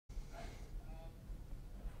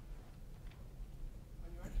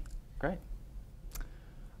Great.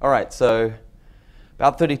 All right, so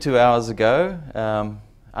about 32 hours ago,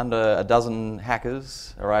 under a dozen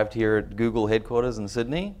hackers arrived here at Google headquarters in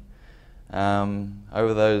Sydney.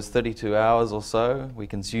 Over those 32 hours or so, we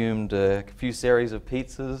consumed a few series of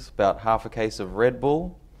pizzas, about half a case of Red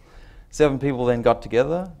Bull. 7 people then got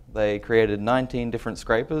together. They created 19 different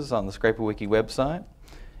scrapers on the ScraperWiki website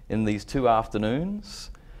in these 2 afternoons.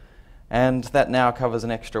 And that now covers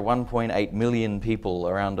an extra 1.8 million people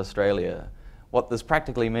around Australia. What this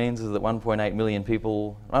practically means is that 1.8 million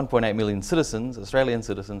people, 1.8 million citizens, Australian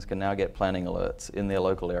citizens, can now get planning alerts in their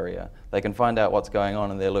local area. They can find out what's going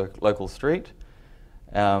on in their local street.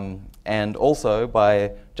 And also,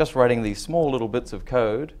 by just writing these small little bits of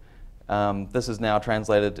code, this is now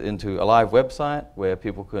translated into a live website where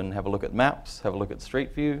people can have a look at maps, have a look at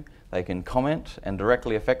Street View. They can comment and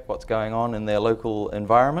directly affect what's going on in their local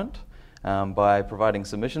environment by providing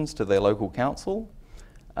submissions to their local council.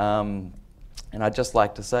 And I'd just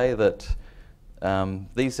like to say that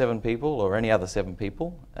these 7 people, or any other 7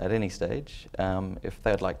 people at any stage, if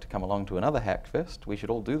they'd like to come along to another Hackfest, we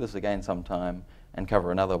should all do this again sometime and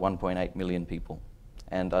cover another 1.8 million people.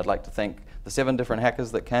 And I'd like to thank the 7 different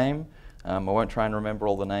hackers that came. I won't try and remember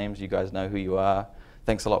all the names. You guys know who you are.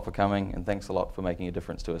 Thanks a lot for coming, and thanks a lot for making a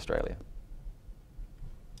difference to Australia.